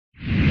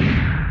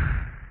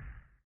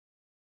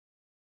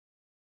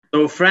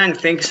So, Frank,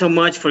 thank you so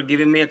much for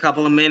giving me a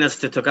couple of minutes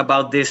to talk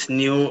about this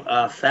new,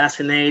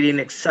 fascinating,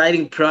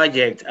 exciting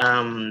project.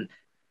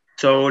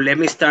 So, let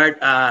me start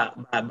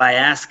by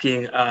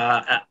asking.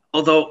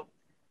 Although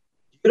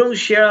you don't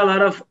share a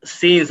lot of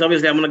scenes,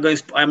 obviously, I'm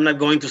not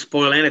going to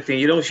spoil anything.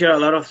 You don't share a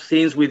lot of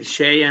scenes with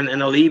Shay and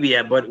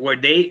Olivia, but were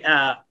they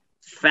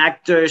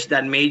factors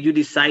that made you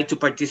decide to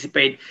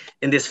participate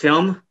in this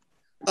film?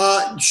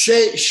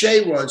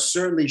 Shay was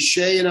certainly.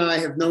 Shay and I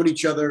have known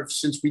each other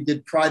since we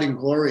did Pride and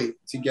Glory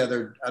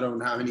together. I don't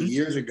know how many Mhm.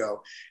 years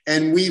ago,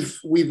 and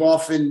we've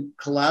often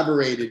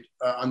collaborated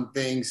on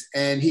things.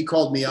 And he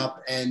called me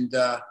up, and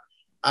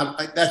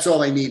that's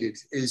all I needed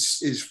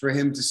is for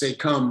him to say,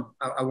 "Come,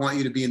 I want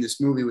you to be in this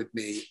movie with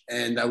me."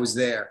 And I was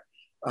there.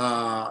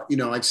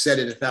 I've said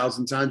it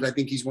 1,000 times. I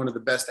think he's one of the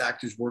best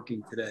actors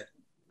working today.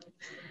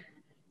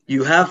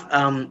 You have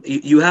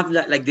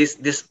like this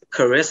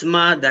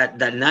charisma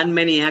that not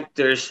many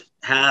actors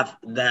have,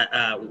 that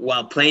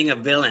while playing a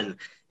villain,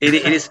 it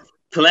is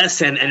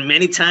pleasant, and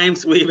many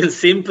times we even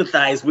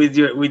sympathize with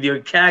your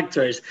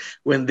characters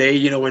when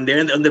when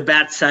they're on the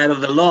bad side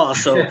of the law.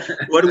 So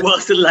what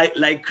was it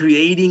like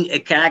creating a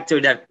character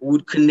that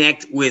would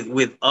connect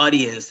with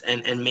audience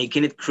and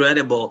making it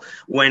credible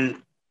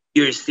when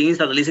your scenes,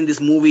 at least in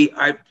this movie,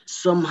 are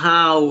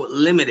somehow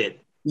limited?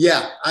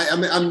 Yeah,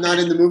 I'm not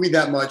in the movie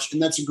that much,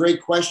 and that's a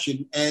great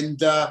question. And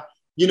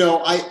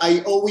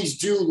I always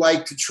do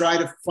like to try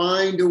to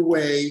find a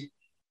way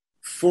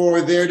for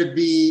there to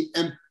be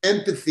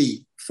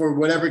empathy for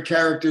whatever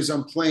characters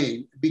I'm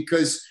playing,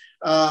 because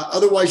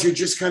otherwise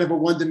you're just kind of a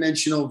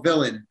one-dimensional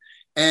villain.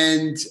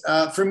 And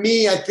for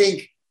me, I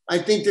think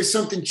there's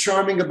something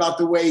charming about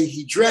the way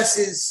he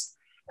dresses,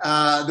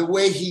 the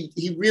way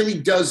he really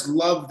does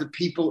love the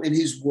people in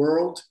his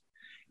world.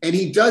 And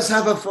he does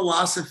have a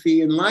philosophy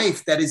in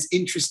life that is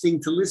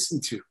interesting to listen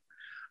to.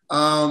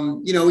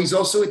 He's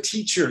also a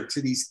teacher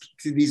to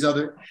these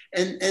other,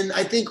 and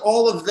I think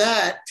all of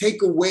that,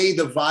 take away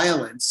the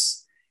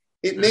violence,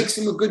 it makes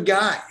him a good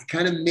guy. It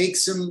kind of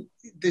makes him.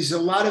 There's a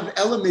lot of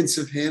elements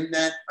of him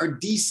that are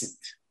decent,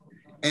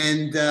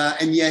 and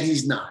yet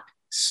he's not.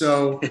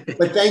 So,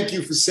 but thank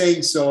you for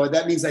saying so.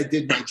 That means I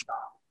did my job.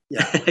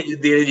 Yeah. You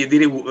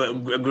did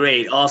it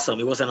great, awesome.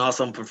 It was an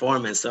awesome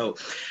performance. So,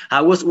 I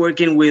was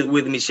working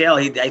with Michelle.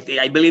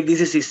 I believe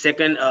this is his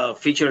second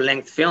feature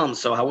length film.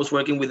 So I was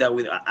working with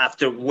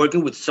after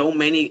working with so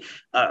many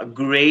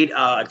great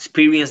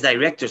experienced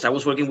directors. I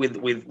was working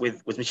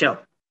with Michelle.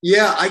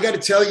 Yeah, I got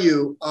to tell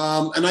you,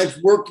 and I've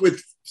worked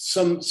with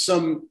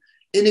some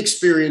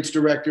inexperienced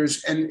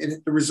directors, and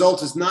the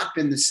result has not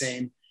been the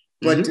same.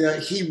 But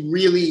he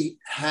really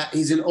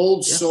he's an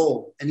old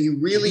soul, and he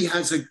really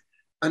has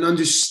an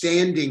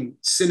understanding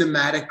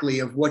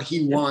cinematically of what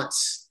he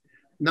wants,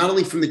 not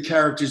only from the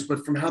characters,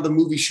 but from how the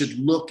movie should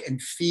look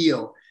and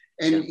feel.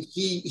 And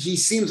he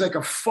seems like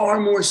a far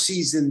more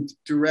seasoned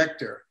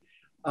director.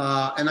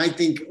 And I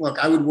think, look,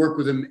 I would work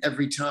with him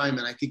every time,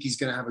 and I think he's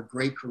going to have a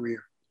great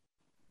career.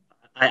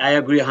 I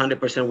agree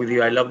 100% with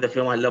you. I love the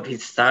film. I love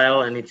his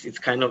style, and it's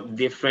kind of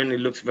different. It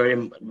looks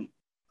very,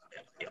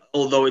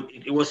 although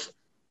it was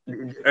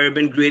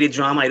urban gritty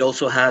drama, it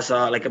also has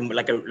like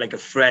a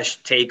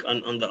fresh take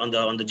on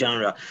the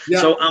genre.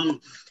 Yeah. So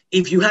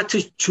if you had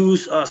to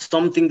choose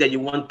something that you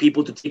want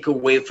people to take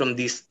away from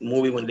this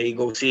movie when they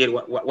go see it,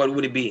 what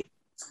would it be?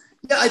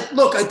 Yeah,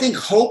 I think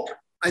hope.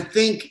 I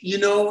think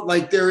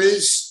there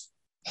is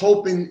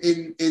hope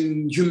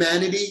in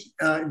humanity,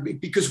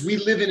 because we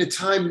live in a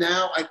time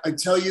now. I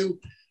tell you,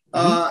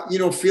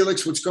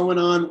 Felix, what's going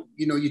on?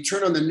 You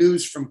turn on the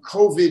news, from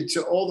COVID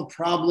to all the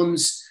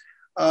problems.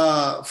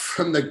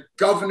 From the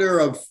governor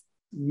of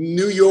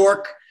New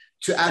York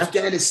to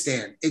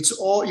Afghanistan, it's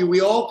all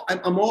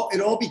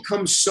it all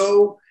becomes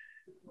so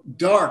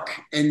dark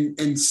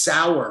and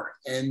sour,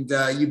 and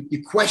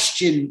you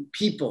question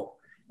people,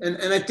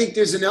 and I think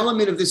there's an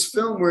element of this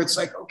film where it's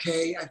like,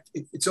 okay,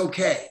 it's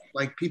okay,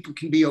 like people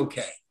can be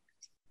okay.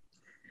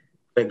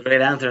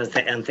 Great answer,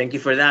 and thank you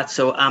for that.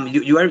 So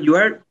you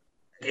are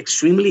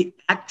extremely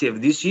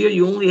active this year.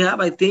 You only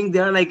have, I think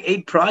there are like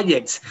 8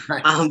 projects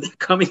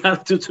coming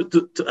up to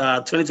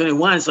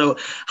 2021. So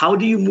how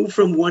do you move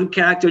from one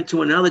character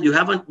to another? Do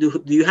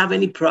you have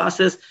any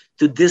process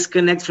to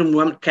disconnect from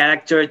one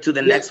character to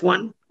the next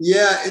one?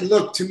 Yeah, and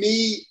look, to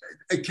me,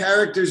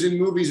 characters in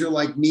movies are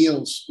like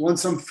meals.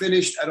 Once I'm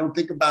finished, I don't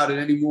think about it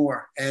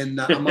anymore, and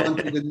I'm on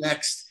to the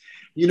next.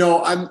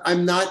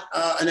 I'm not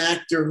an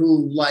actor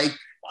who, like,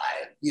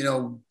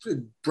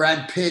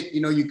 Brad Pitt,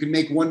 you can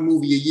make one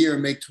movie a year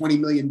and make $20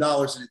 million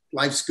and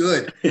life's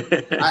good.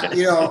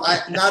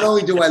 Not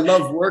only do I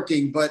love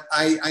working, but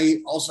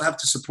I also have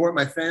to support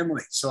my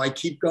family. So I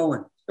keep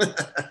going.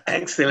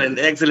 Excellent.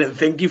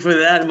 Thank you for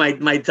that.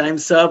 My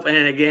time's up.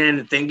 And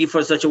again, thank you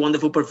for such a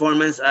wonderful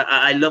performance.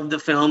 I love the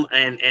film,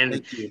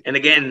 and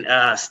again,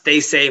 stay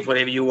safe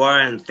wherever you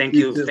are. And thank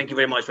you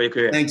very much for your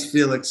career. Thanks,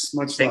 Felix.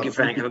 Much love. Thank you,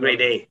 Frank. Have a great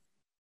day.